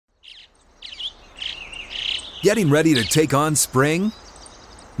Getting ready to take on spring?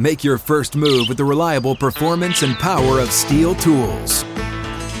 Make your first move with the reliable performance and power of Steel tools.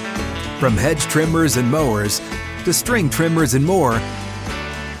 From hedge trimmers and mowers to string trimmers and more,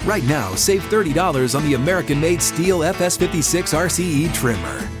 right now save $30 on the American-made Steel FS56 RCE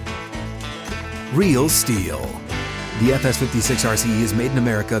trimmer. Real Steel. The FS56 RCE is made in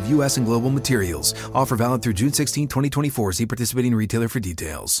America of U.S. and global materials. Offer valid through June 16, 2024. See participating retailer for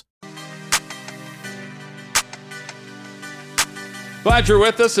details. Glad you're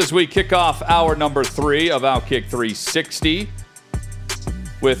with us as we kick off hour number 3 of Outkick 360.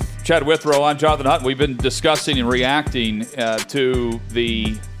 With Chad Withrow, I'm Jonathan Hutton. We've been discussing and reacting to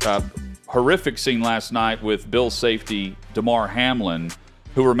the horrific scene last night with Bills safety Damar Hamlin,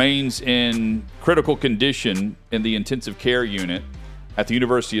 who remains in critical condition in the intensive care unit at the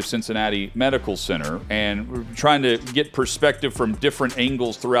University of Cincinnati Medical Center. And we're trying to get perspective from different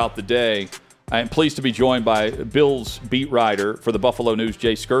angles throughout the day. I'm pleased to be joined by Bills beat writer for the Buffalo News,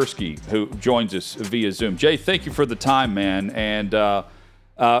 Jay Skursky, who joins us via Zoom. Jay, thank you for the time, man. And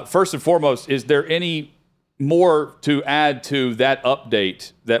first and foremost, is there any more to add to that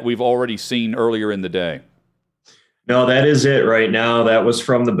update that we've already seen earlier in the day? No, that is it right now. That was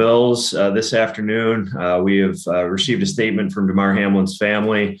from the Bills this afternoon. We have received a statement from Damar Hamlin's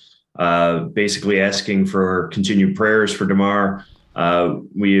family, basically asking for continued prayers for Damar.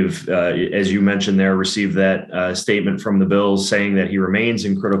 We've, as you mentioned there, received that statement from the Bills saying that he remains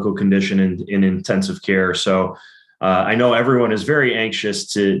in critical condition in intensive care. So I know everyone is very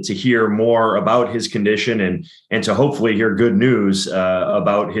anxious to hear more about his condition and to hopefully hear good news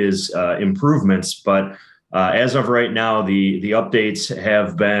about his improvements. But as of right now, the updates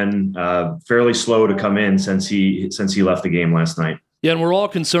have been fairly slow to come in since he left the game last night. Yeah, and we're all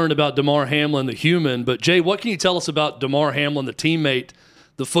concerned about Damar Hamlin, the human. But, Jay, what can you tell us about Damar Hamlin, the teammate,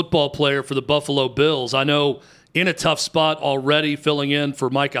 the football player for the Buffalo Bills? I know in a tough spot already filling in for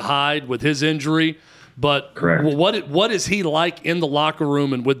Micah Hyde with his injury. But what is he like in the locker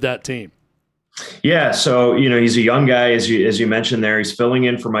room and with that team? Yeah, so, he's a young guy, as you mentioned there. He's filling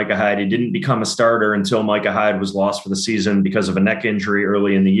in for Micah Hyde. He didn't become a starter until Micah Hyde was lost for the season because of a neck injury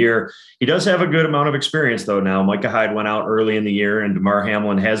early in the year. He does have a good amount of experience, though, now. Micah Hyde went out early in the year, and Damar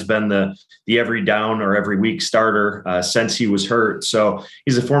Hamlin has been the every down or every week starter since he was hurt. So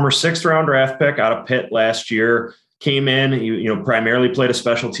he's a former 6th-round draft pick out of Pitt last year. Came in, primarily played a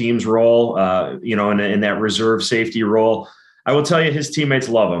special teams role, in that reserve safety role. I will tell you, his teammates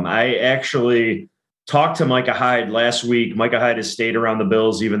love him. I actually talked to Micah Hyde last week. Micah Hyde has stayed around the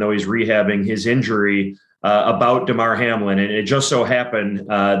Bills, even though he's rehabbing his injury, about Damar Hamlin. And it just so happened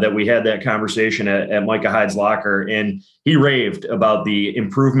that we had that conversation at Micah Hyde's locker, and he raved about the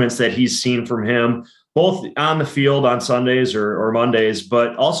improvements that he's seen from him, both on the field on Sundays or Mondays,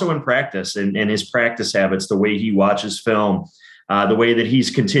 but also in practice and his practice habits, the way he watches film, the way that he's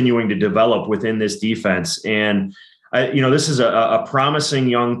continuing to develop within this defense. And this is a promising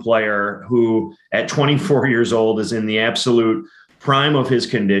young player who at 24 years old is in the absolute prime of his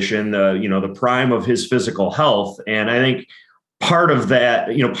condition, the prime of his physical health. And I think part of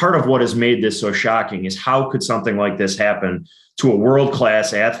that, part of what has made this so shocking is how could something like this happen to a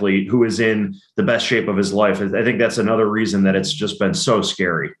world-class athlete who is in the best shape of his life? I think that's another reason that it's just been so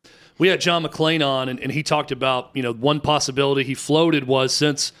scary. We had John McClain on, and he talked about, one possibility he floated was,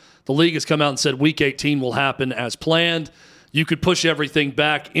 since the league has come out and said Week 18 will happen as planned, you could push everything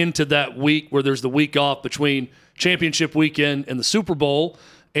back into that week where there's the week off between championship weekend and the Super Bowl,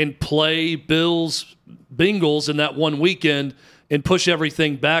 and play Bengals in that one weekend and push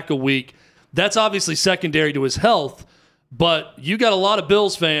everything back a week. That's obviously secondary to his health, but you got a lot of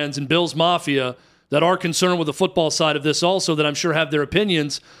Bills fans and Bills Mafia that are concerned with the football side of this also, that I'm sure have their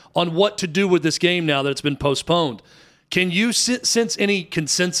opinions on what to do with this game now that it's been postponed. Can you sense any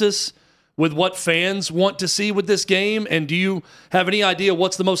consensus with what fans want to see with this game? And do you have any idea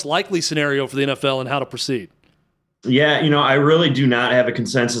what's the most likely scenario for the NFL and how to proceed? Yeah, I really do not have a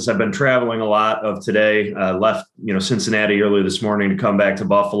consensus. I've been traveling a lot of today, left, Cincinnati early this morning to come back to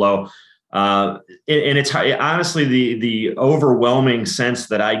Buffalo. And it's honestly the overwhelming sense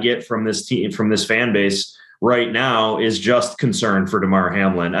that I get from this team, from this fan base right now, is just concern for Damar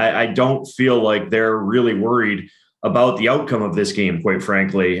Hamlin. I don't feel like they're really worried about the outcome of this game, quite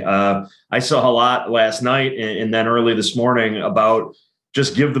frankly. I saw a lot last night and then early this morning about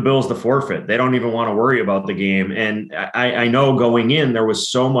just give the Bills the forfeit. They don't even want to worry about the game. And I know going in, there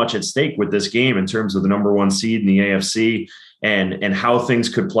was so much at stake with this game in terms of the number 1 seed in the AFC and how things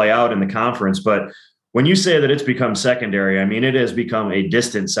could play out in the conference. But when you say that it's become secondary, I mean, it has become a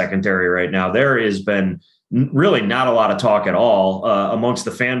distant secondary right now. There has been really not a lot of talk at all amongst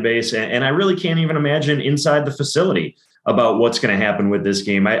the fan base. And I really can't even imagine inside the facility about what's going to happen with this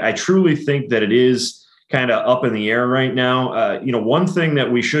game. I truly think that it is kind of up in the air right now. One thing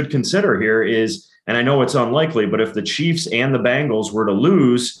that we should consider here is, and I know it's unlikely, but if the Chiefs and the Bengals were to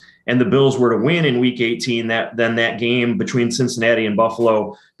lose and the Bills were to win in Week 18, then that game between Cincinnati and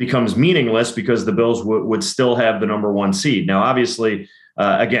Buffalo becomes meaningless because the Bills would still have the number 1 seed. Now, obviously,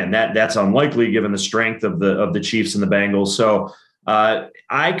 again, that's unlikely given the strength of the Chiefs and the Bengals. So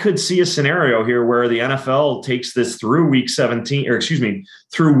I could see a scenario here where the NFL takes this through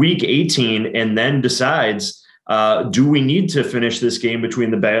through Week 18, and then decides, do we need to finish this game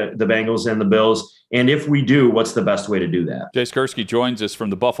between the Bengals and the Bills? And if we do, what's the best way to do that? Jay Skurski joins us from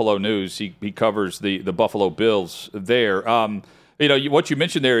the Buffalo News. He covers the Buffalo Bills there. What you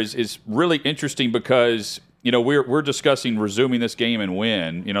mentioned there is really interesting because we're discussing resuming this game and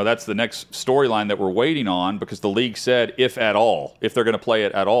when. That's the next storyline that we're waiting on because the league said if they're going to play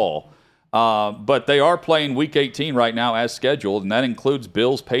it at all. But they are playing Week 18 right now as scheduled, and that includes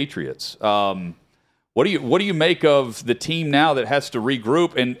Bills-Patriots. What do you make of the team now that has to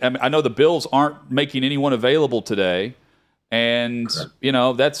regroup? And I know the Bills aren't making anyone available today, and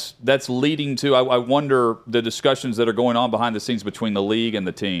that's leading to I wonder the discussions that are going on behind the scenes between the league and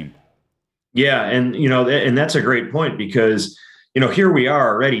the team. Yeah, and that's a great point because here we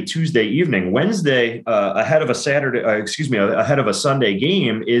are already Tuesday evening. Wednesday ahead of a Sunday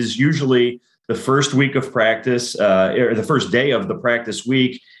game is usually the first week of practice or the first day of the practice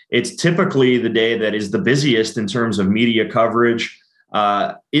week. It's typically the day that is the busiest in terms of media coverage.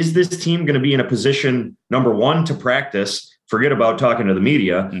 Is this team going to be in a position, number one, to practice? Forget about talking to the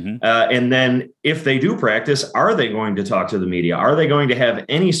media. Mm-hmm. And then if they do practice, are they going to talk to the media? Are they going to have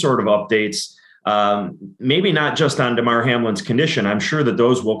any sort of updates? Maybe not just on Damar Hamlin's condition. I'm sure that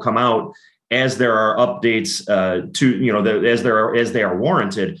those will come out as there are updates as they are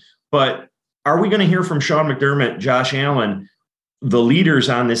warranted. But are we going to hear from Sean McDermott, Josh Allen, the leaders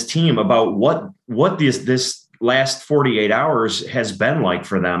on this team about what this last 48 hours has been like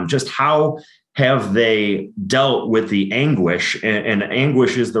for them? Just how have they dealt with the anguish? And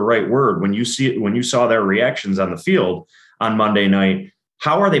anguish is the right word. When you saw their reactions on the field on Monday night,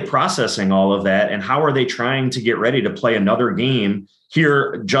 how are they processing all of that? And how are they trying to get ready to play another game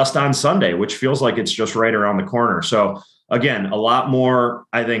here just on Sunday, which feels like it's just right around the corner? So again, a lot more,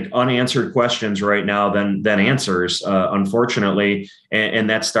 I think, unanswered questions right now than answers, unfortunately. And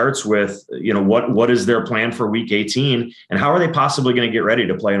that starts with, what is their plan for Week 18, and how are they possibly going to get ready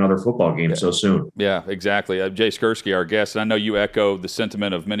to play another football game so soon? Yeah, exactly. Jay Skurski, our guest, and I know you echo the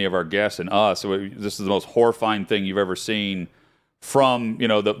sentiment of many of our guests and us. So this is the most horrifying thing you've ever seen from,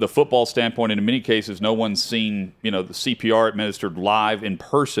 the football standpoint. And in many cases, no one's seen, the CPR administered live in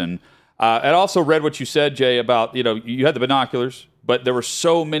person. I also read what you said, Jay, about, you had the binoculars, but there were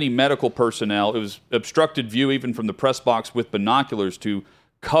so many medical personnel. It was obstructed view even from the press box with binoculars to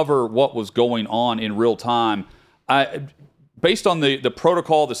cover what was going on in real time. Based on the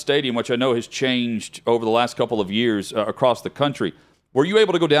protocol of the stadium, which I know has changed over the last couple of years across the country, were you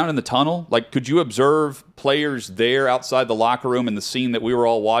able to go down in the tunnel? Like, could you observe players there outside the locker room and the scene that we were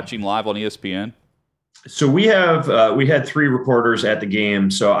all watching live on ESPN? So we had 3 reporters at the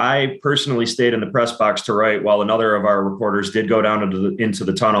game. So I personally stayed in the press box to write, while another of our reporters did go down into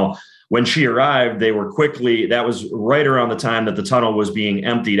the tunnel. When she arrived, that was right around the time that the tunnel was being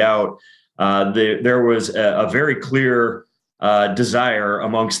emptied out. There was a very clear desire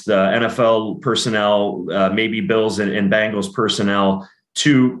amongst the NFL personnel, maybe Bills and Bengals personnel,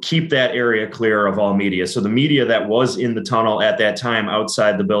 to keep that area clear of all media. So the media that was in the tunnel at that time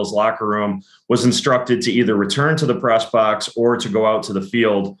outside the Bills locker room was instructed to either return to the press box or to go out to the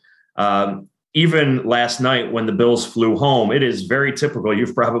field. Even last night when the Bills flew home, it is very typical.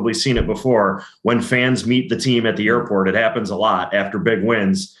 You've probably seen it before. When fans meet the team at the airport, it happens a lot after big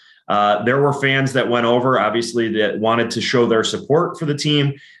wins. There were fans that went over, obviously, that wanted to show their support for the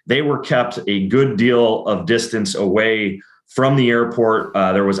team. They were kept a good deal of distance away from the airport.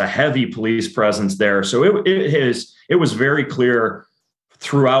 There was a heavy police presence there. So it was very clear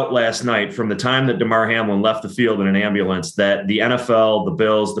throughout last night, from the time that Damar Hamlin left the field in an ambulance, that the NFL, the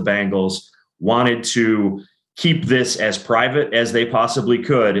Bills, the Bengals wanted to keep this as private as they possibly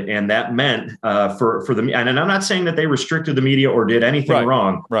could. And that meant for the, and I'm not saying that they restricted the media or did anything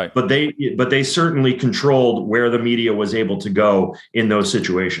wrong, right? But they certainly controlled where the media was able to go in those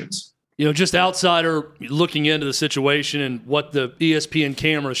situations. Just outsider looking into the situation and what the ESPN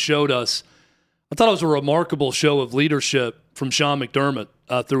cameras showed us, I thought it was a remarkable show of leadership from Sean McDermott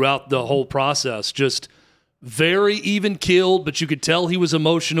throughout the whole process. Just very even-keeled, but you could tell he was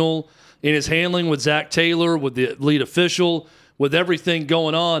emotional. in his handling with Zach Taylor, with the lead official, with everything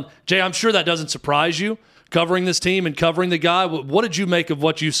going on. Jay, I'm sure that doesn't surprise you, covering this team and covering the guy. What did you make of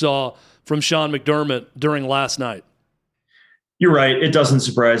what you saw from Sean McDermott during last night? You're right. It doesn't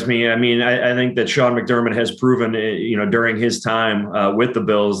surprise me. I mean, I think that Sean McDermott has proven, during his time with the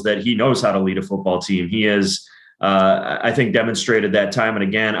Bills that he knows how to lead a football team. He has, I think, demonstrated that time and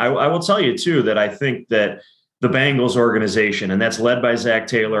again. I will tell you, too, that I think that the Bengals organization, and that's led by Zach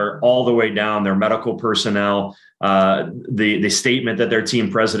Taylor all the way down, their medical personnel, the statement that their team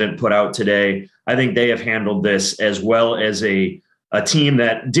president put out today, I think they have handled this as well as a team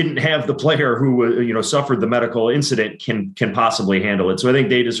that didn't have the player who suffered the medical incident can possibly handle it. So I think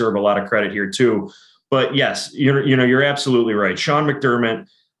they deserve a lot of credit here too. But yes, you're absolutely right. Sean McDermott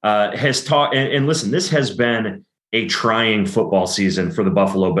has taught, and listen, this has been a trying football season for the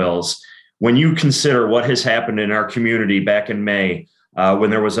Buffalo Bills. When you consider what has happened in our community back in May,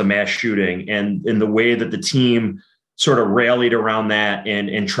 when there was a mass shooting, and in the way that the team sort of rallied around that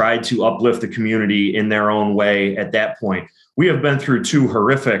and tried to uplift the community in their own way at that point. We have been through 2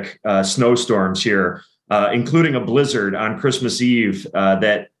 horrific snowstorms here, including a blizzard on Christmas Eve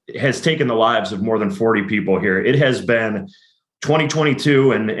that has taken the lives of more than 40 people here. It has been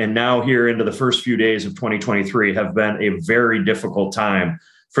 2022 and now here into the first few days of 2023 have been a very difficult time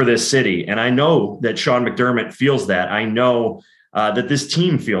for this city. And I know that Sean McDermott feels that. I know that this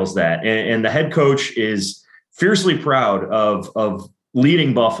team feels that. And the head coach is fiercely proud of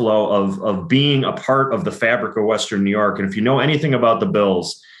leading Buffalo, of being a part of the fabric of Western New York. And if you know anything about the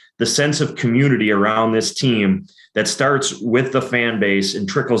Bills, the sense of community around this team that starts with the fan base and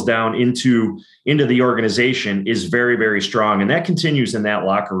trickles down into the organization is very, very strong. And that continues in that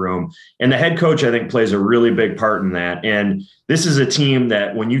locker room. And the head coach, I think, plays a really big part in that. And this is a team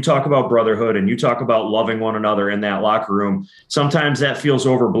that when you talk about brotherhood and you talk about loving one another in that locker room, sometimes that feels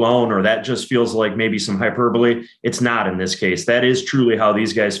overblown or that just feels like maybe some hyperbole. It's not in this case. That is truly how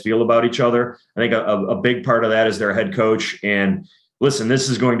these guys feel about each other. I think a big part of that is their head coach. And listen, this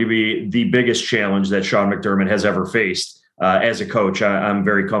is going to be the biggest challenge that Sean McDermott has ever faced as a coach. I'm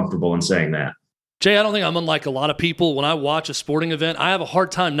very comfortable in saying that. Jay, I don't think I'm unlike a lot of people. When I watch a sporting event, I have a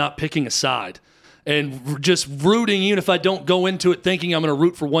hard time not picking a side and just rooting. Even if I don't go into it thinking I'm going to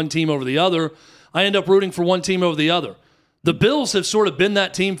root for one team over the other, I end up rooting for one team over the other. The Bills have sort of been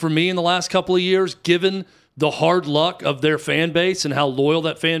that team for me in the last couple of years, given the hard luck of their fan base and how loyal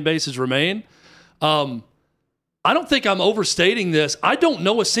that fan base has remained. I don't think I'm overstating this. I don't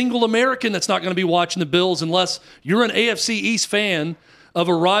know a single American that's not going to be watching the Bills unless you're an AFC East fan of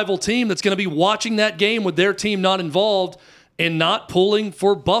a rival team that's going to be watching that game with their team not involved and not pulling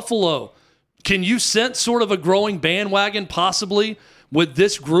for Buffalo. Can you sense sort of a growing bandwagon possibly with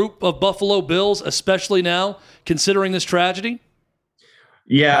this group of Buffalo Bills, especially now, considering this tragedy?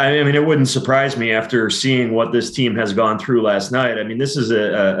 Yeah, I mean, it wouldn't surprise me after seeing what this team has gone through last night. I mean, this is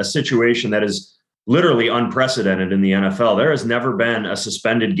a situation that is literally unprecedented in the NFL. There has never been a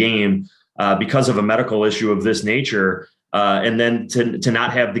suspended game because of a medical issue of this nature, and then to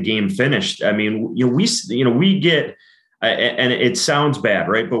not have the game finished. I mean, we get, and it sounds bad,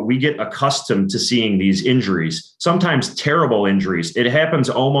 right? But we get accustomed to seeing these injuries, sometimes terrible injuries. It happens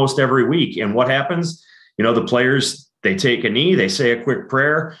almost every week. And what happens? The players, they take a knee, they say a quick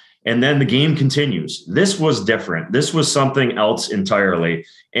prayer, and then the game continues. This was different. This was something else entirely.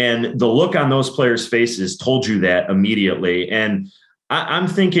 And the look on those players' faces told you that immediately. And I'm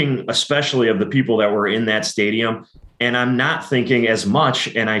thinking especially of the people that were in that stadium. And I'm not thinking as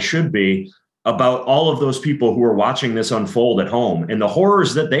much, and I should be, about all of those people who were watching this unfold at home and the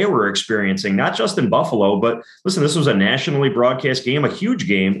horrors that they were experiencing, not just in Buffalo, but listen, this was a nationally broadcast game, a huge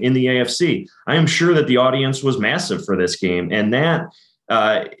game in the AFC. I am sure that the audience was massive for this game. And that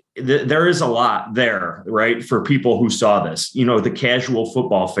there is a lot there, right, for people who saw this, the casual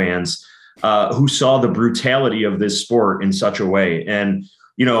football fans who saw the brutality of this sport in such a way. And,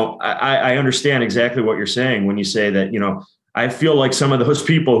 I understand exactly what you're saying when you say that, I feel like some of those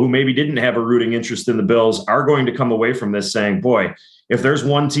people who maybe didn't have a rooting interest in the Bills are going to come away from this saying, boy, if there's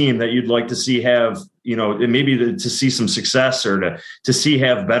one team that you'd like to see have, maybe to see some success or to see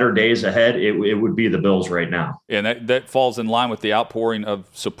have better days ahead, it would be the Bills right now. And that falls in line with the outpouring of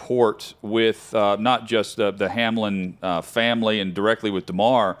support with not just the Hamlin family and directly with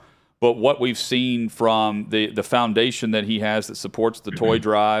DeMar, but what we've seen from the foundation that he has that supports the toy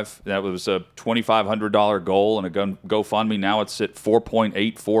drive. That was a $2,500 goal and a GoFundMe. Now it's at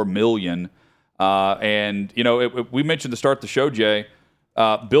 $4.84 million. And, we mentioned to start the show, Jay,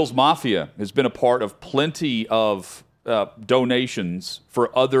 Bills Mafia has been a part of plenty of donations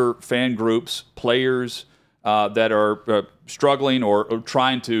for other fan groups, players, that are struggling or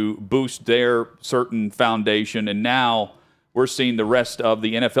trying to boost their certain foundation. And now we're seeing the rest of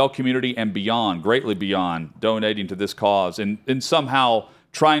the NFL community and beyond, greatly beyond, donating to this cause and somehow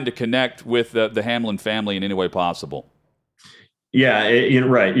trying to connect with the Hamlin family in any way possible. Yeah, you're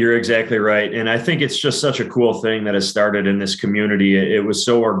right. You're exactly right. And I think it's just such a cool thing that has started in this community. It was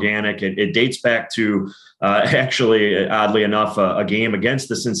so organic. It dates back to actually, oddly enough, a game against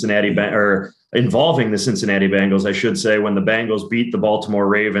the or involving the Cincinnati Bengals, I should say, when the Bengals beat the Baltimore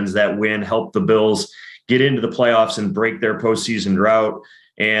Ravens. That win helped the Bills get into the playoffs and break their postseason drought.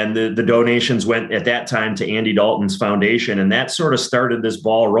 And the donations went at that time to Andy Dalton's foundation. And that sort of started this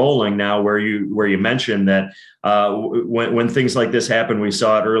ball rolling now where you mentioned that when things like this happen, we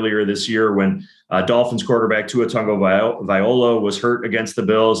saw it earlier this year when Dolphins quarterback Tua Tagovailoa was hurt against the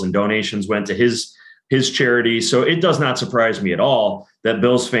Bills and donations went to his charity. So it does not surprise me at all that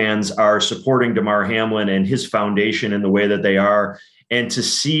Bills fans are supporting Damar Hamlin and his foundation in the way that they are. And to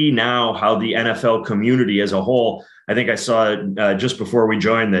see now how the NFL community as a whole, I think I saw just before we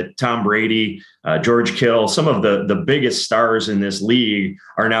joined that Tom Brady, George Kittle, some of the biggest stars in this league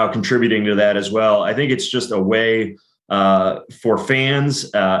are now contributing to that as well. I think it's just a way for fans,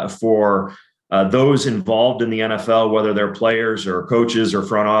 for those involved in the NFL, whether they're players or coaches or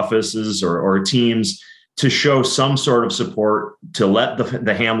front offices or teams, to show some sort of support, to let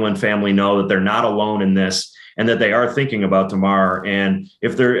the Hamlin family know that they're not alone in this and that they are thinking about Damar. And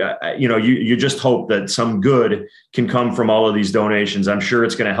if they're, you just hope that some good can come from all of these donations. I'm sure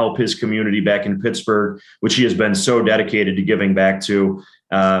it's going to help his community back in Pittsburgh, which he has been so dedicated to giving back to.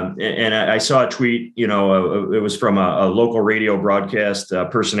 And I saw a tweet, it was from a local radio broadcast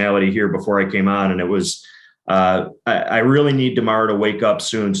personality here before I came on. And it was, I really need Damar to wake up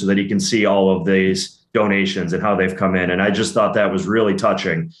soon so that he can see all of these donations and how they've come in. And I just thought that was really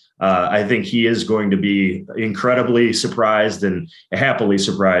touching. I think he is going to be incredibly surprised and happily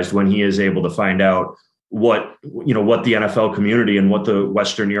surprised when he is able to find out what the NFL community and what the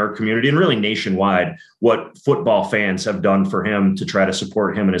Western New York community and really nationwide, what football fans have done for him to try to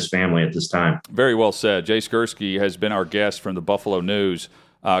support him and his family at this time. Very well said. Jay Skursky has been our guest from the Buffalo News,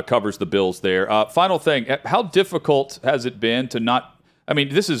 covers the Bills there. Final thing, how difficult has it been to not,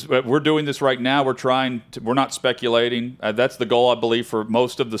 we're doing this right now. We're not speculating. That's the goal, I believe, for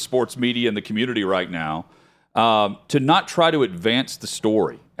most of the sports media in the community right now, to not try to advance the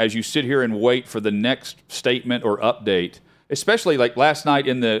story as you sit here and wait for the next statement or update, especially like last night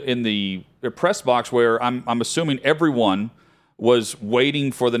in the press box where I'm assuming everyone was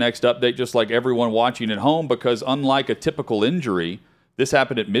waiting for the next update, just like everyone watching at home, because unlike a typical injury, this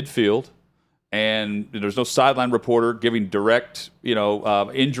happened at midfield. And there's no sideline reporter giving direct,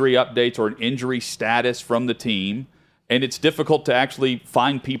 injury updates or an injury status from the team. And it's difficult to actually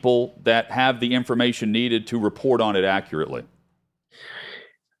find people that have the information needed to report on it accurately.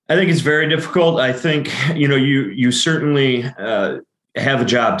 I think it's very difficult. I think, you certainly have a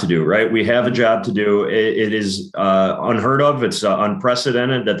job to do, right? We have a job to do. It is unheard of. It's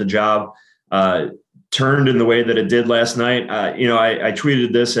unprecedented that the job turned in the way that it did last night. I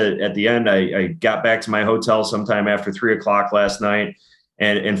tweeted this at the end. I got back to my hotel sometime after 3:00 last night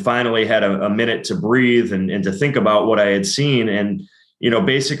and finally had a minute to breathe and to think about what I had seen. And,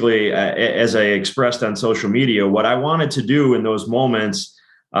 basically, as I expressed on social media, what I wanted to do in those moments,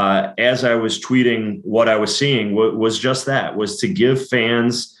 as I was tweeting what I was seeing, was just that, was to give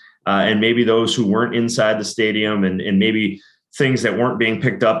fans and maybe those who weren't inside the stadium and maybe things that weren't being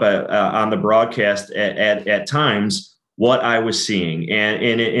picked up on the broadcast at times, what I was seeing.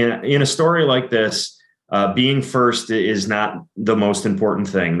 And in a story like this, being first is not the most important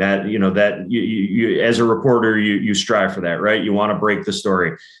thing. That you as a reporter, you strive for that, right? You want to break the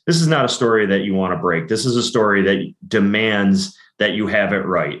story. This is not a story that you want to break. This is a story that demands that you have it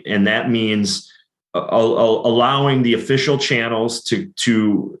right. And that means allowing the official channels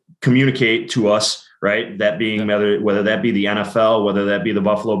to communicate to us, right? That being whether that be the NFL, whether that be the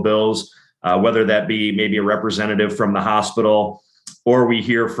Buffalo Bills, whether that be maybe a representative from the hospital, or we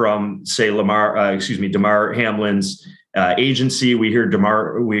hear from, say, Damar Hamlin's agency. We hear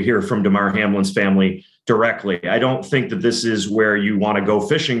from Damar Hamlin's family directly. I don't think that this is where you want to go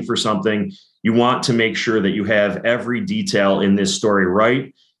fishing for something. You want to make sure that you have every detail in this story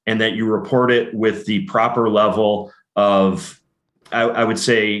right, and that you report it with the proper level of, I would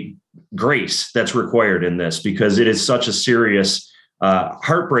say, grace that's required in this, because it is such a serious,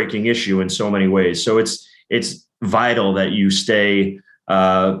 heartbreaking issue in so many ways. So it's vital that you stay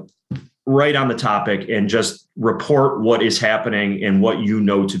right on the topic and just report what is happening and what you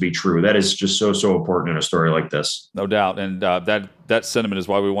know to be true. That is just so important in a story like this. No doubt. And that sentiment is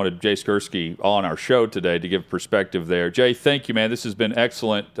why we wanted Jay Skursky on our show today to give perspective there. Jay, thank you, man. This has been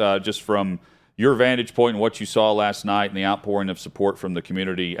excellent just from your vantage point and what you saw last night and the outpouring of support from the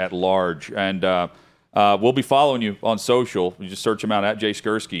community at large. And we'll be following you on social. You just search him out at Jay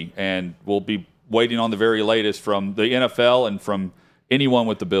Skursky, and we'll be waiting on the very latest from the NFL and from anyone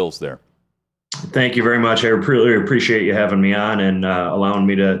with the Bills there. Thank you very much. I really appreciate you having me on and allowing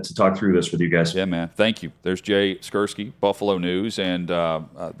me to talk through this with you guys. Yeah, man. Thank you. There's Jay Skursky, Buffalo News, and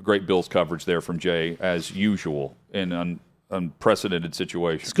great Bills coverage there from Jay, as usual, in an unprecedented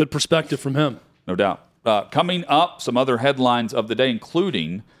situation. It's good perspective from him. No doubt. Coming up, some other headlines of the day,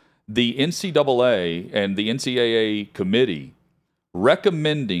 including the NCAA and the NCAA committee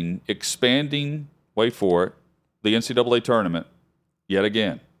recommending expanding, wait for it, the NCAA tournament yet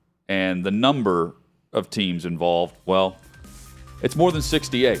again. And the number of teams involved, well, it's more than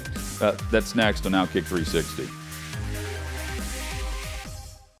 68. That's next on Outkick 360.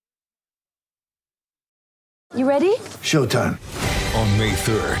 You ready? Showtime. On May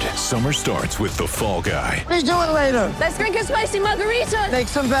 3rd, summer starts with The Fall Guy. Let's do it later. Let's drink a spicy margarita. Make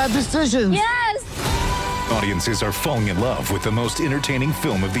some bad decisions. Yes! Audiences are falling in love with the most entertaining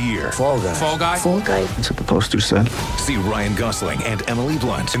film of the year. Fall Guy. Fall Guy? Fall guy. That's what the poster said. See Ryan Gosling and Emily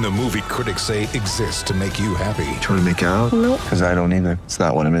Blunt in the movie critics say exists to make you happy. Trying to make it out? Nope. Because I don't either. It's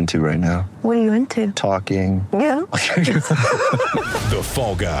not what I'm into right now. What are you into? Talking. Yeah. The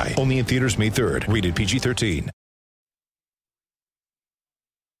Fall Guy. Only in theaters May 3rd. Rated PG-13.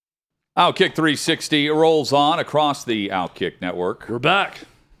 Outkick 360 rolls on across the Outkick network. We're back.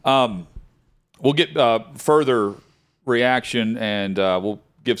 We'll get further reaction, and we'll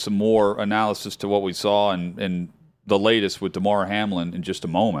give some more analysis to what we saw and the latest with Damar Hamlin in just a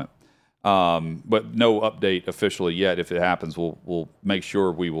moment. But no update officially yet. If it happens, we'll make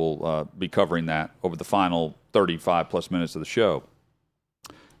sure we will be covering that over the final 35-plus minutes of the show.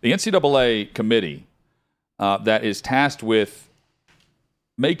 The NCAA committee that is tasked with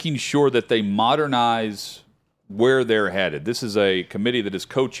making sure that they modernize where they're headed. This is a committee that is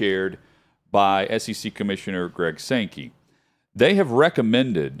co-chaired by SEC Commissioner Greg Sankey. They have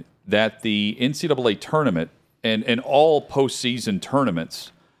recommended that the NCAA tournament and all postseason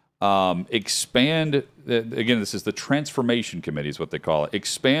tournaments expand. Again, this is the Transformation Committee is what they call it.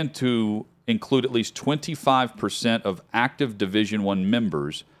 Expand to include at least 25% of active Division I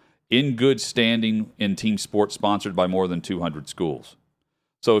members in good standing in team sports sponsored by more than 200 schools.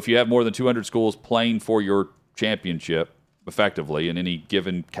 So if you have more than 200 schools playing for your championship effectively in any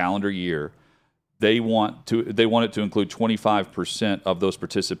given calendar year, they want it to include 25% of those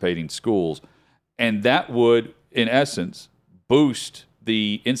participating schools. And that would, in essence, boost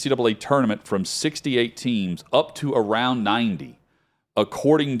the NCAA tournament from 68 teams up to around 90,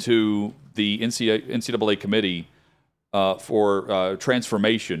 according to the NCAA committee for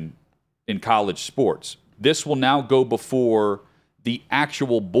transformation in college sports. This will now go before the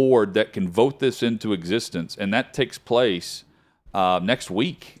actual board that can vote this into existence, and that takes place next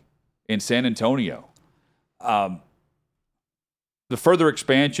week in San Antonio. The further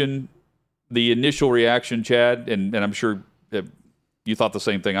expansion, the initial reaction, Chad, and I'm sure you thought the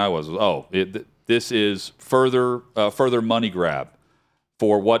same thing I was. This is further money grab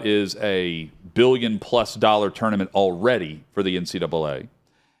for what is a $1 billion+ tournament already for the NCAA.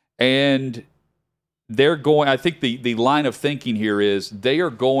 And they're going, I think the line of thinking here is they are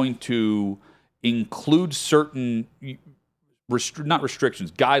going to include certain, not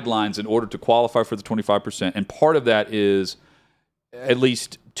restrictions, guidelines in order to qualify for the 25%. And part of that is at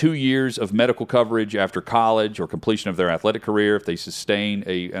least 2 years of medical coverage after college or completion of their athletic career if they sustain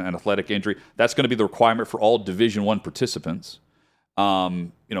an athletic injury. That's going to be the requirement for all Division I participants.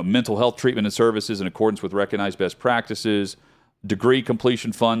 Mental health treatment and services in accordance with recognized best practices. Degree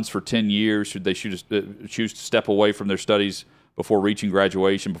completion funds for 10 years should they choose to step away from their studies before reaching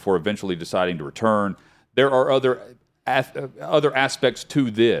graduation, before eventually deciding to return. There are other aspects to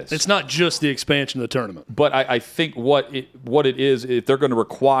this. It's not just the expansion of the tournament. But I think what it is, if they're going to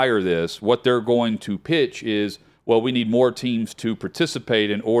require this, what they're going to pitch is, well, we need more teams to participate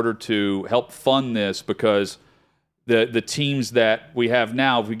in order to help fund this, because the teams that we have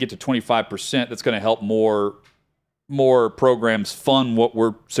now, if we get to 25%, that's going to help more programs fund what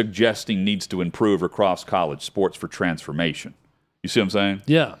we're suggesting needs to improve across college sports for transformation. You see what I'm saying?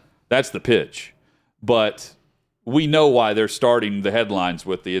 Yeah. That's the pitch. But we know why they're starting the headlines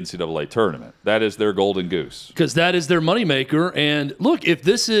with the NCAA tournament. That is their golden goose. Because that is their moneymaker. And look, if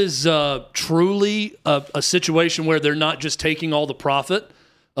this is truly a situation where they're not just taking all the profit,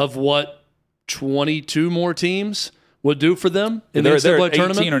 of what 22 more teams would do for them in the they're NCAA 18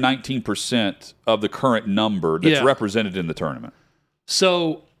 tournament. or 19% of the current number that's represented in the tournament.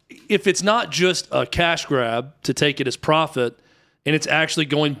 So if it's not just a cash grab to take it as profit, and it's actually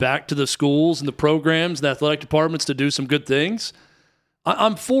going back to the schools and the programs and the athletic departments to do some good things,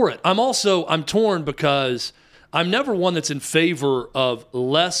 I'm for it. I'm torn because I'm never one that's in favor of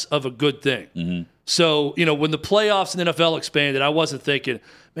less of a good thing. Mm-hmm. So, when the playoffs in the NFL expanded, I wasn't thinking,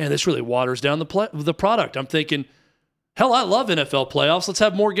 man, this really waters down the product. I'm thinking, hell, I love NFL playoffs. Let's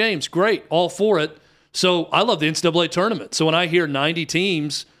have more games. Great. All for it. So I love the NCAA tournament. So when I hear 90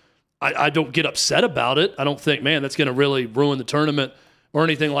 teams, I don't get upset about it. I don't think, man, that's going to really ruin the tournament or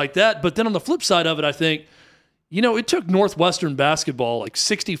anything like that. But then on the flip side of it, I think, it took Northwestern basketball like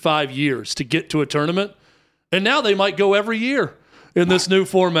 65 years to get to a tournament. And now they might go every year in this new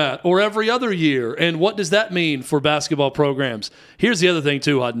format or every other year. And what does that mean for basketball programs? Here's the other thing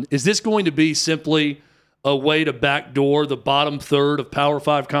too, Hutton. Is this going to be simply a way to backdoor the bottom third of Power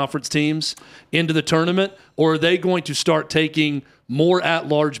 5 conference teams into the tournament? Or are they going to start taking more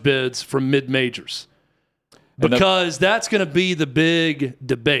at-large bids from mid-majors? Because that's going to be the big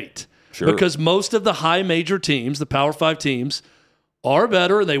debate. Sure. Because most of the high major teams, the Power 5 teams, are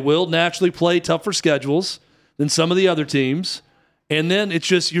better. They will naturally play tougher schedules than some of the other teams. And then it's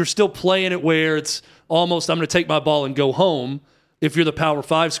just you're still playing it where it's almost I'm going to take my ball and go home. If you're the Power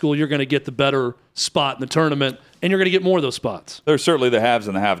 5 school, you're going to get the better spot in the tournament, and you're going to get more of those spots. There's certainly the haves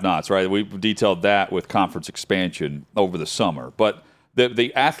and the have-nots, right? We've detailed that with conference expansion over the summer. But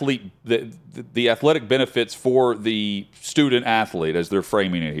the athletic benefits for the student athlete, as they're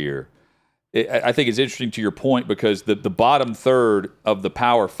framing it here, I think is interesting to your point because the bottom third of the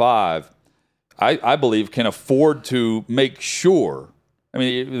Power 5, I believe, can afford to make sure. I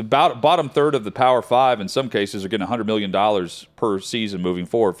mean, the bottom third of the Power 5 in some cases are getting $100 million per season moving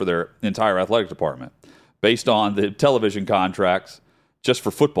forward for their entire athletic department based on the television contracts just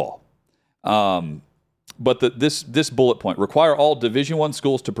for football. But this bullet point, require all Division I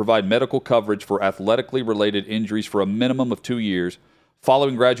schools to provide medical coverage for athletically related injuries for a minimum of 2 years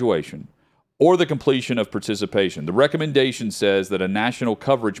following graduation or the completion of participation. The recommendation says that a national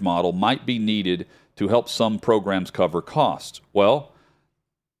coverage model might be needed to help some programs cover costs. Well,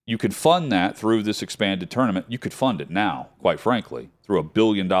 you could fund that through this expanded tournament. You could fund it now, quite frankly, through a $1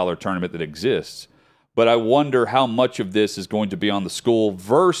 billion tournament that exists. But I wonder how much of this is going to be on the school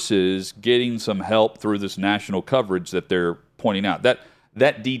versus getting some help through this national coverage that they're pointing out.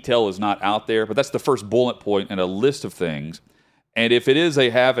 That detail is not out there, but that's the first bullet point in a list of things. And if it is a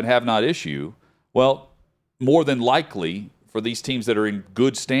have and have not issue, well, more than likely for these teams that are in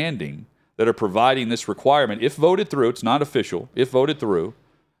good standing that are providing this requirement, if voted through, it's not official, if voted through,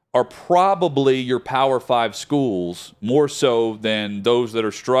 are probably your Power 5 schools more so than those that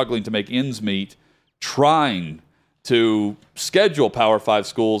are struggling to make ends meet, trying to schedule Power 5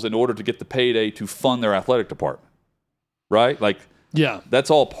 schools in order to get the payday to fund their athletic department, right? That's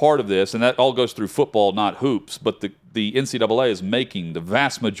all part of this, and that all goes through football, not hoops, but the NCAA is making the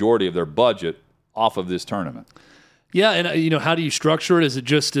vast majority of their budget off of this tournament. Yeah, and how do you structure it? Is it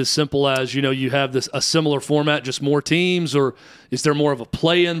just as simple as, you have a similar format, just more teams, or is there more of a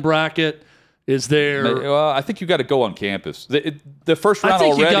play-in bracket? Is there? Well, I think you got to go on campus. The first round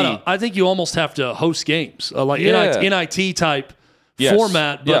already. I think you almost have to host games, NIT type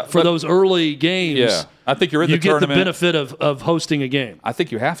format. But for those early games, I think you're in the tournament. You get the benefit of hosting a game. I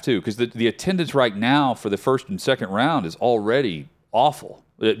think you have to because the attendance right now for the first and second round is already awful.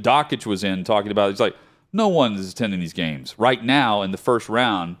 Dockich was in talking about. It's like no one is attending these games right now in the first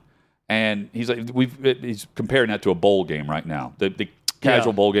round, and he's like he's comparing that to a bowl game right now. The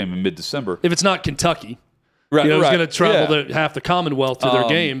casual bowl game in mid-December. If it's not Kentucky, who's going to travel to half the Commonwealth to their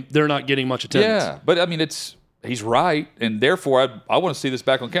game, they're not getting much attendance. Yeah, but I mean, he's right, and therefore I want to see this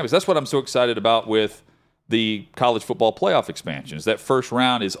back on campus. That's what I'm so excited about with the college football playoff expansion, is that first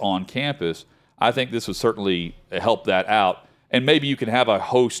round is on campus. I think this would certainly help that out, and maybe you can have a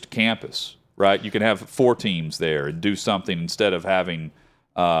host campus, right? You can have 4 teams there and do something instead of having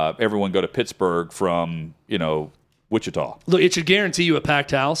everyone go to Pittsburgh from, Wichita. Look, it should guarantee you a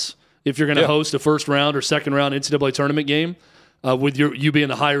packed house if you're going to host a first round or second round NCAA tournament game with you being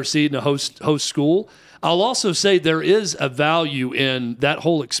the higher seed in a host school. I'll also say there is a value in that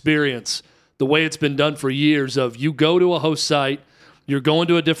whole experience, the way it's been done for years of you go to a host site, you're going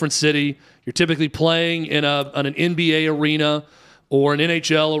to a different city, you're typically playing in an NBA arena or an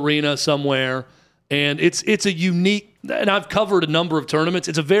NHL arena somewhere, and it's a unique, and I've covered a number of tournaments,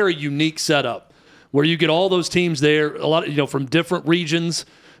 it's a very unique setup where you get all those teams there, a lot from different regions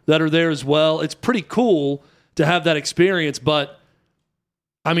that are there as well. It's pretty cool to have that experience, but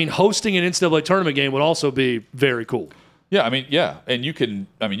I mean, hosting an NCAA tournament game would also be very cool. Yeah, and you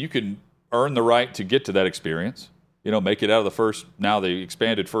can earn the right to get to that experience. Make it out of the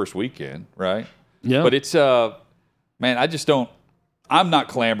expanded first weekend, right? Yeah. But it's man, I'm not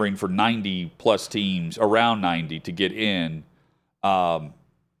clamoring for 90 plus teams, around 90 to get in.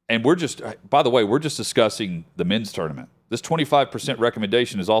 And we're just discussing the men's tournament. This 25%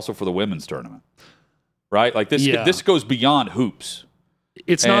 recommendation is also for the women's tournament, right? Like this goes beyond hoops.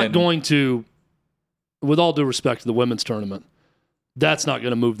 It's not going to, with all due respect to the women's tournament, that's not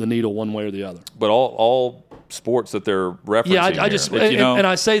going to move the needle one way or the other. But all sports that they're referencing and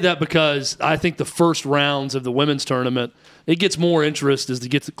I say that because I think the first rounds of the women's tournament, it gets more interest as it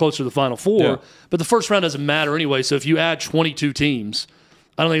gets closer to the Final Four. Yeah. But the first round doesn't matter anyway. So if you add 22 teams,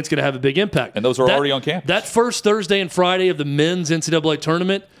 I don't think it's going to have a big impact. And those are already on campus. That first Thursday and Friday of the men's NCAA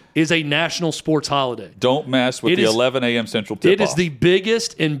tournament is a national sports holiday. Don't mess with 11 a.m. Central tip-off. It is the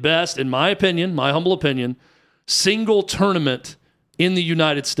biggest and best, in my opinion, my humble opinion, single tournament in the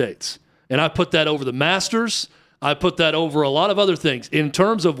United States. And I put that over the Masters. I put that over a lot of other things. In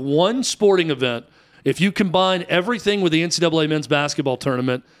terms of one sporting event, if you combine everything with the NCAA men's basketball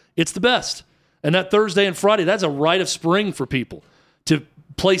tournament, it's the best. And that Thursday and Friday, that's a rite of spring for people to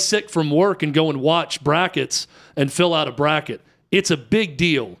play sick from work and go and watch brackets and fill out a bracket. It's a big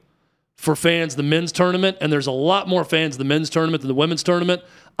deal for fans of the men's tournament, and there's a lot more fans of the men's tournament than the women's tournament.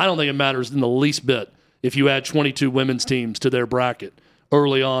 I don't think it matters in the least bit if you add 22 women's teams to their bracket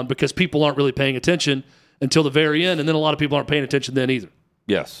early on, because people aren't really paying attention until the very end, and then a lot of people aren't paying attention then either.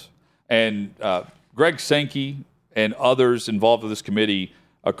 Yes. And Greg Sankey and others involved with this committee,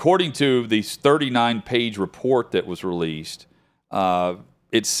 according to the 39-page report that was released,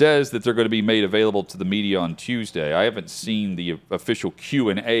 it says that they're going to be made available to the media on Tuesday. I haven't seen the official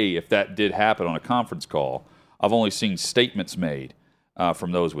Q&A if that did happen on a conference call. I've only seen statements made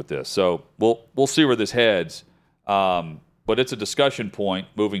from those with this. So we'll see where this heads. But it's a discussion point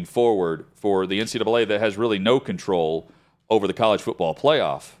moving forward for the NCAA that has really no control over the college football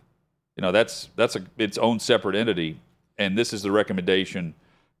playoff. That's its own separate entity, and this is the recommendation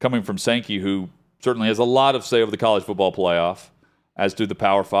coming from Sankey, who certainly has a lot of say over the college football playoff, as do the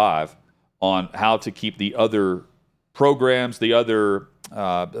Power Five, on how to keep the other programs, the other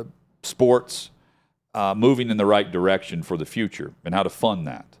sports moving in the right direction for the future and how to fund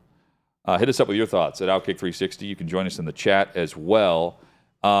that. Hit us up with your thoughts at Outkick360. You can join us in the chat as well.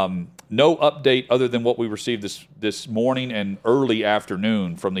 No update other than what we received this morning and early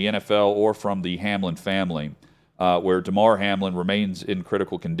afternoon from the NFL or from the Hamlin family, where Damar Hamlin remains in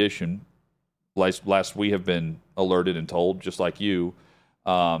critical condition. Last we have been alerted and told, just like you,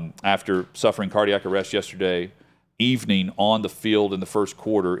 after suffering cardiac arrest yesterday evening on the field in the first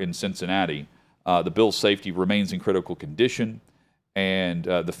quarter in Cincinnati. The Bills' safety remains in critical condition, and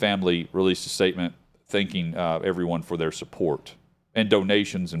the family released a statement thanking everyone for their support and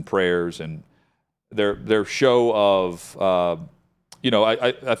donations and prayers and their show of,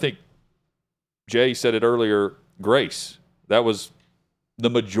 I think Jay said it earlier, grace. That was the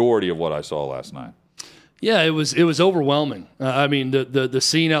majority of what I saw last night. Yeah, it was overwhelming. I mean, the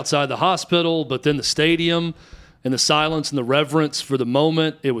scene outside the hospital, but then the stadium and the silence and the reverence for the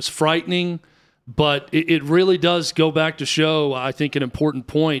moment, it was frightening. But it really does go back to show, I think, an important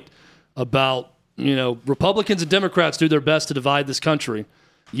point about, Republicans and Democrats do their best to divide this country,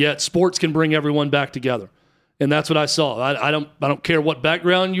 yet sports can bring everyone back together. And that's what I saw. I don't care what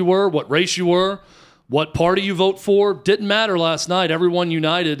background you were, what race you were, what party you vote for. Didn't matter last night. Everyone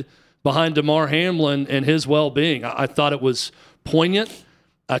united behind Damar Hamlin and his well-being. I thought it was poignant.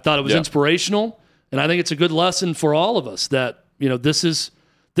 I thought it was inspirational. And I think it's a good lesson for all of us that,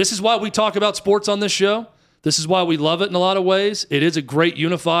 this is why we talk about sports on this show. This is why we love it in a lot of ways. It is a great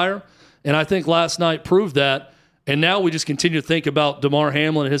unifier. And I think last night proved that. And now we just continue to think about Damar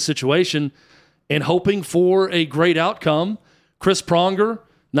Hamlin and his situation and hoping for a great outcome. Chris Pronger,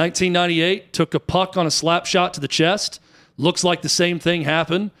 1998, took a puck on a slap shot to the chest. Looks like the same thing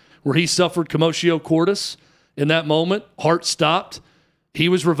happened where he suffered commotio cordis in that moment. Heart stopped. He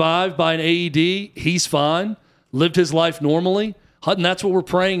was revived by an AED. He's fine. Lived his life normally. And that's what we're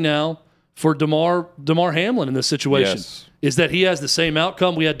praying now for Damar Hamlin in this situation, is that he has the same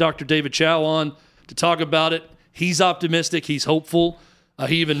outcome. We had Dr. David Chow on to talk about it. He's optimistic. He's hopeful.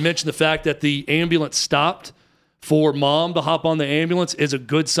 He even mentioned the fact that the ambulance stopped for mom to hop on the ambulance is a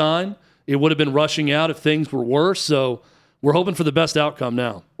good sign. It would have been rushing out if things were worse. So we're hoping for the best outcome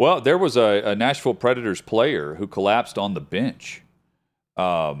now. Well, there was a Nashville Predators player who collapsed on the bench.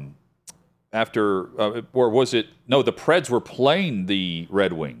 Or was it? No, the Preds were playing the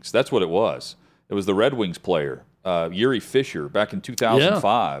Red Wings. That's what it was. It was the Red Wings player Yuri Fisher back in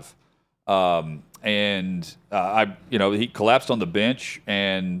 2005. He collapsed on the bench,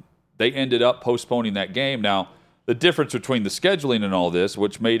 and they ended up postponing that game. Now, the difference between the scheduling and all this,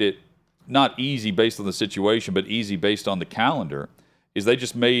 which made it not easy based on the situation, but easy based on the calendar, is they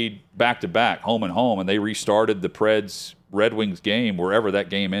just made back-to-back, home and home, and they restarted the Preds-Red Wings game wherever that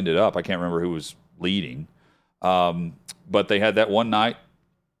game ended up. I can't remember who was leading. But they had that one night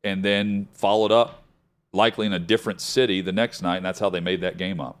and then followed up likely in a different city the next night, and that's how they made that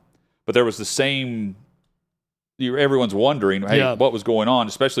game up. But there was the same – everyone's wondering, what was going on,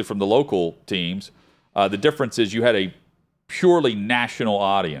 especially from the local teams. The difference is you had a purely national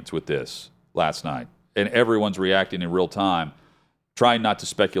audience with this last night, and everyone's reacting in real time, trying not to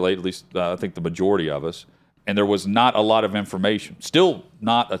speculate, at least I think the majority of us. And there was not a lot of information. Still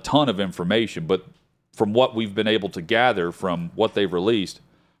not a ton of information, but from what we've been able to gather from what they've released,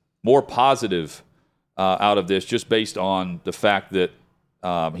 more positive out of this just based on the fact that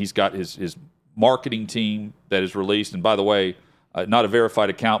he's got his marketing team that is released. And by the way, not a verified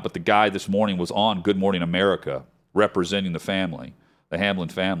account, but the guy this morning was on Good Morning America representing the family, the Hamlin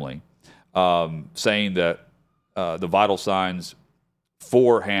family, saying that the vital signs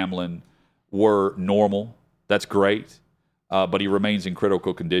for Hamlin were normal. That's great, but he remains in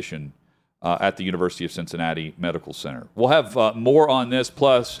critical condition at the University of Cincinnati Medical Center. We'll have more on this,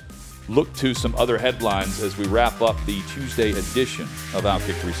 plus look to some other headlines as we wrap up the Tuesday edition of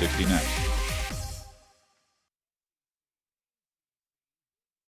Outkick 360 next.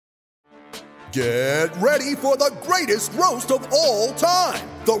 Get ready for the greatest roast of all time,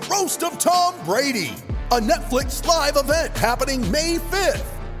 the Roast of Tom Brady, a Netflix live event happening May 5th.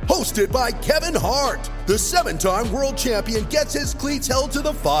 Hosted by Kevin Hart, the 7-time world champion gets his cleats held to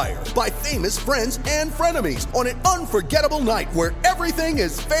the fire by famous friends and frenemies on an unforgettable night where everything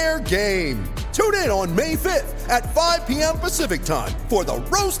is fair game. Tune in on May 5th at 5 p.m. Pacific time for the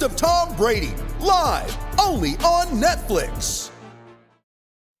Roast of Tom Brady, live only on Netflix.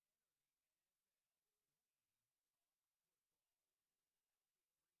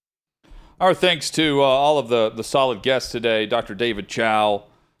 Our thanks to all of the solid guests today, Dr. David Chow,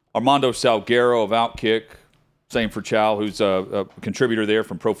 Armando Salguero of Outkick, same for Chow, who's a contributor there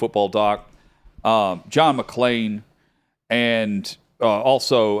from Pro Football Doc, John McClain, and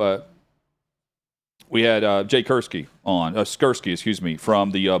also we had Jay Skursky on,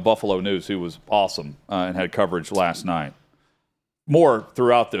 from the Buffalo News, who was awesome and had coverage last night. More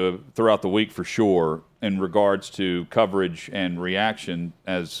throughout the week for sure in regards to coverage and reaction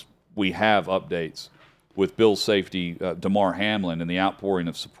as we have updates with Bills safety Damar Hamlin and the outpouring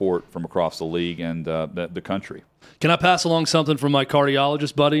of support from across the league and the country. Can I pass along something from my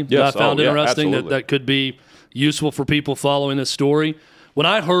cardiologist buddy yes. that I found interesting that could be useful for people following this story? When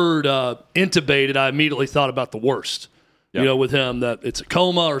I heard intubated, I immediately thought about the worst, with him, that it's a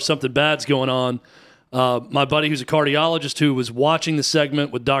coma or something bad's going on. My buddy who's a cardiologist who was watching the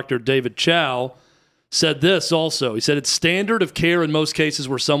segment with Dr. David Chow said this also. He said it's standard of care in most cases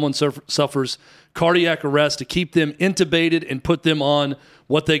where someone suffers cardiac arrest to keep them intubated and put them on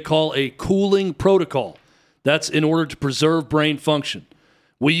what they call a cooling protocol. That's in order to preserve brain function.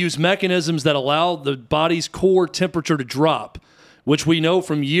 We use mechanisms that allow the body's core temperature to drop, which we know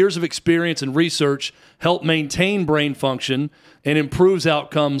from years of experience and research help maintain brain function and improves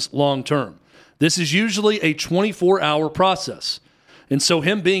outcomes long term. This is usually a 24-hour process. And so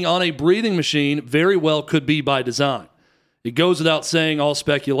him being on a breathing machine very well could be by design. It goes without saying, all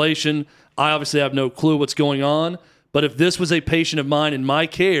speculation. I obviously have no clue what's going on. But if this was a patient of mine in my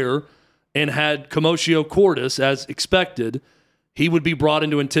care and had commotio cordis as expected, he would be brought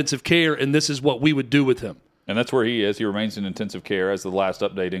into intensive care, and this is what we would do with him. And that's where he is. He remains in intensive care as the last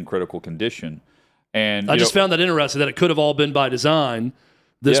update in critical condition. And I just found that interesting that it could have all been by design,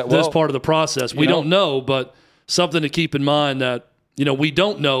 this part of the process. We don't know, but something to keep in mind that we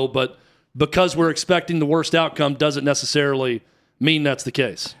don't know, but because we're expecting the worst outcome doesn't necessarily mean that's the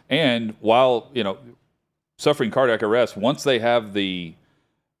case. And while, suffering cardiac arrest, once they have the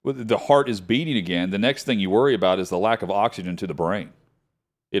heart is beating again, the next thing you worry about is the lack of oxygen to the brain.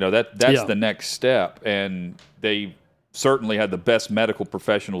 That's the next step. And they certainly had the best medical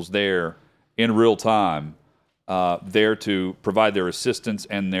professionals there in real time, there to provide their assistance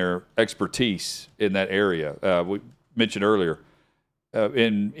and their expertise in that area. We mentioned earlier,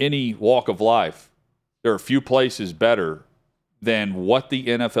 in any walk of life, there are few places better than what the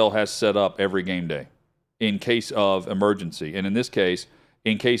NFL has set up every game day in case of emergency. And in this case,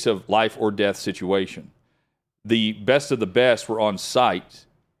 in case of life or death situation. The best of the best were on site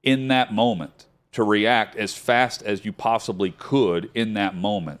in that moment to react as fast as you possibly could in that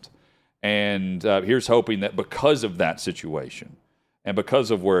moment. And here's hoping that because of that situation and because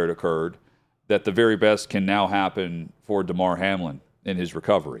of where it occurred, that the very best can now happen for Damar Hamlin in his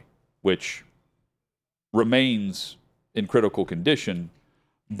recovery, which remains in critical condition.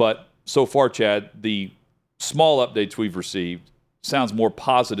 But so far, Chad, the small updates we've received sounds more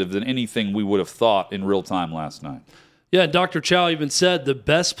positive than anything we would have thought in real time last night. Yeah, Dr. Chow even said the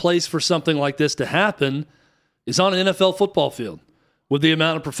best place for something like this to happen is on an NFL football field, with the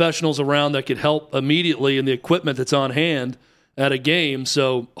amount of professionals around that could help immediately and the equipment that's on hand at a game.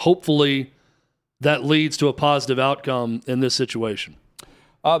 So hopefully that leads to a positive outcome in this situation.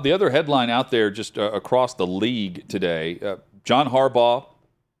 The other headline out there just across the league today, Jim Harbaugh,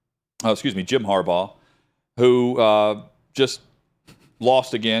 who just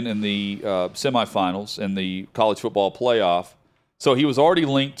lost again in the semifinals in the college football playoff. So he was already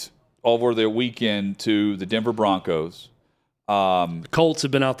linked over the weekend to the Denver Broncos. The Colts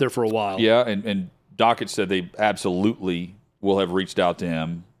have been out there for a while. Yeah, and Dockett said they absolutely will have reached out to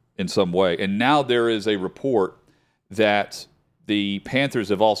him in some way. And now there is a report that the Panthers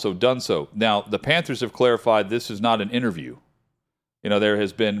have also done so. Now, the Panthers have clarified this is not an interview. There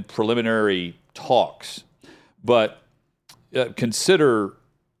has been preliminary talks. But consider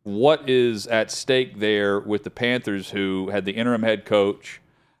what is at stake there with the Panthers, who had the interim head coach,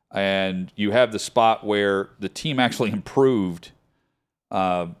 and you have the spot where the team actually improved,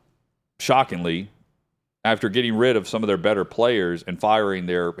 shockingly, after getting rid of some of their better players and firing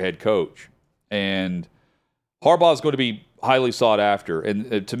their head coach. And Harbaugh is going to be highly sought after.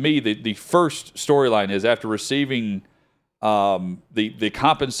 And to me, the first storyline is after receiving the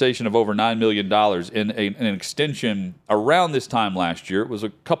compensation of over $9 million in an extension around this time last year. It was a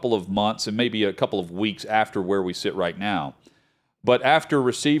couple of months and maybe a couple of weeks after where we sit right now. But after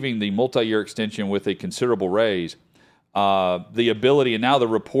receiving the multi-year extension with a considerable raise, the ability, and now the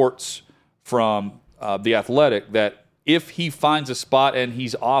reports from The Athletic, that if he finds a spot and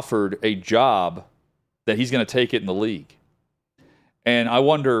he's offered a job, that he's going to take it in the league. And I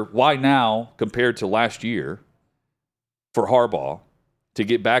wonder why now compared to last year for Harbaugh to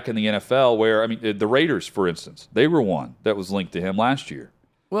get back in the NFL, where, the Raiders, for instance, they were one that was linked to him last year.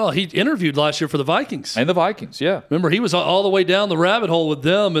 Well, he interviewed last year for the Vikings. And the Vikings, yeah. Remember, he was all the way down the rabbit hole with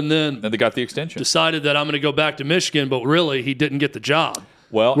them, and then they got the extension. Decided that I'm going to go back to Michigan, but really he didn't get the job.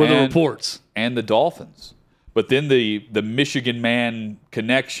 Well, were the reports. And the Dolphins. But then the Michigan man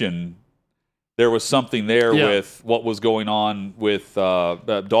connection, there was something there with what was going on with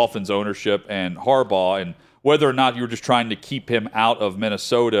Dolphins ownership and Harbaugh, and whether or not you were just trying to keep him out of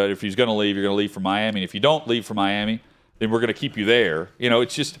Minnesota. If he's going to leave, you're going to leave for Miami. And if you don't leave for Miami, then we're going to keep you there.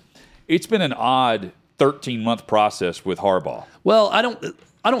 It's been an odd 13-month process with Harbaugh. Well, I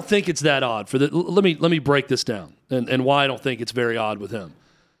don't think it's that odd. Let me break this down and why I don't think it's very odd with him.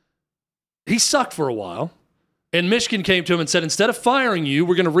 He sucked for a while, and Michigan came to him and said, instead of firing you,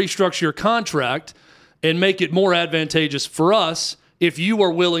 we're going to restructure your contract and make it more advantageous for us if you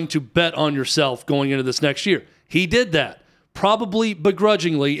are willing to bet on yourself going into this next year. He did that, probably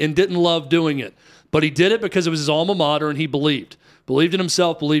begrudgingly, and didn't love doing it. But he did it because it was his alma mater, and he believed in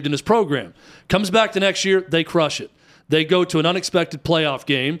himself, believed in his program. Comes back the next year, they crush it. They go to an unexpected playoff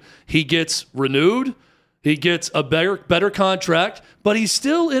game. He gets renewed. He gets a better contract, but he's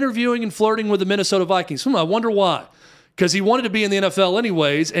still interviewing and flirting with the Minnesota Vikings. I wonder why. Because he wanted to be in the NFL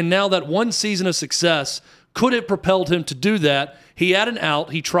anyways, and now that one season of success could have propelled him to do that. He had an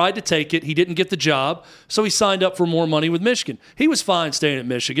out. He tried to take it. He didn't get the job, so he signed up for more money with Michigan. He was fine staying at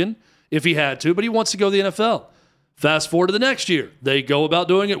Michigan if he had to, but he wants to go to the NFL. Fast forward to the next year. They go about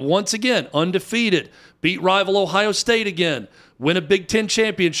doing it once again, undefeated, beat rival Ohio State again, win a Big Ten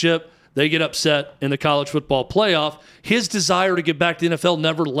championship. They get upset in the college football playoff. His desire to get back to the NFL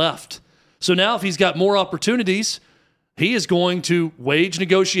never left. So now if he's got more opportunities, he is going to wage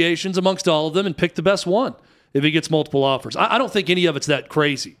negotiations amongst all of them and pick the best one if he gets multiple offers. I don't think any of it's that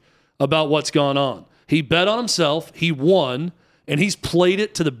crazy about what's gone on. He bet on himself, he won, and he's played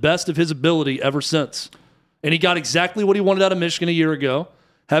it to the best of his ability ever since. And he got exactly what he wanted out of Michigan a year ago,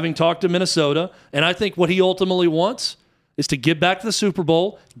 having talked to Minnesota. And I think what he ultimately wants is to get back to the Super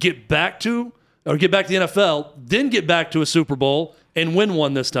Bowl, get back to the NFL, then get back to a Super Bowl and win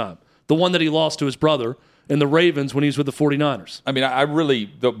one this time. The one that he lost to his brother and the Ravens when he was with the 49ers. I really,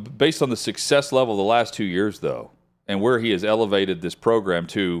 based on the success level of the last 2 years, though, and where he has elevated this program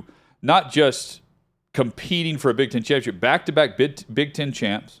to not just competing for a Big Ten championship, back-to-back Big Ten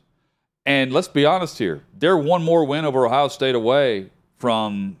champs. And let's be honest here, they're one more win over Ohio State away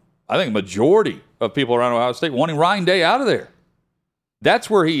from, I think, a majority of people around Ohio State wanting Ryan Day out of there. That's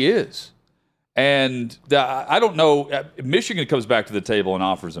where he is. And I don't know. If Michigan comes back to the table and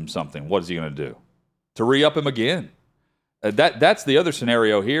offers him something, what is he going to do? To re-up him again? That's the other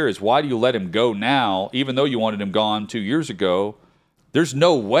scenario here is why do you let him go now, even though you wanted him gone 2 years ago? There's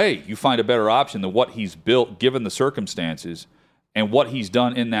no way you find a better option than what he's built given the circumstances and what he's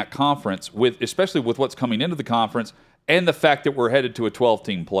done in that conference, especially with what's coming into the conference and the fact that we're headed to a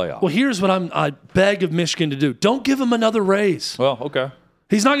 12-team playoff. Well, here's what I beg of Michigan to do. Don't give him another raise. Well, okay.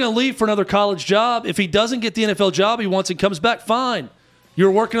 He's not going to leave for another college job. If he doesn't get the NFL job he wants and comes back, fine.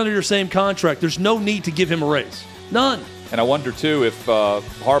 You're working under your same contract. There's no need to give him a raise. None. And I wonder, too, if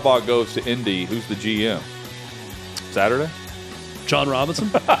Harbaugh goes to Indy, who's the GM? Saturday? John Robinson?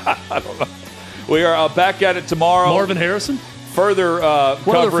 I don't know. We are back at it tomorrow. Marvin Harrison? Further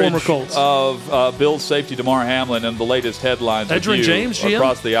coverage Colts? of Bills safety Damar Hamlin and the latest headlines Edgerrin James, GM?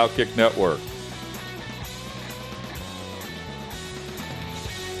 across the Outkick Network.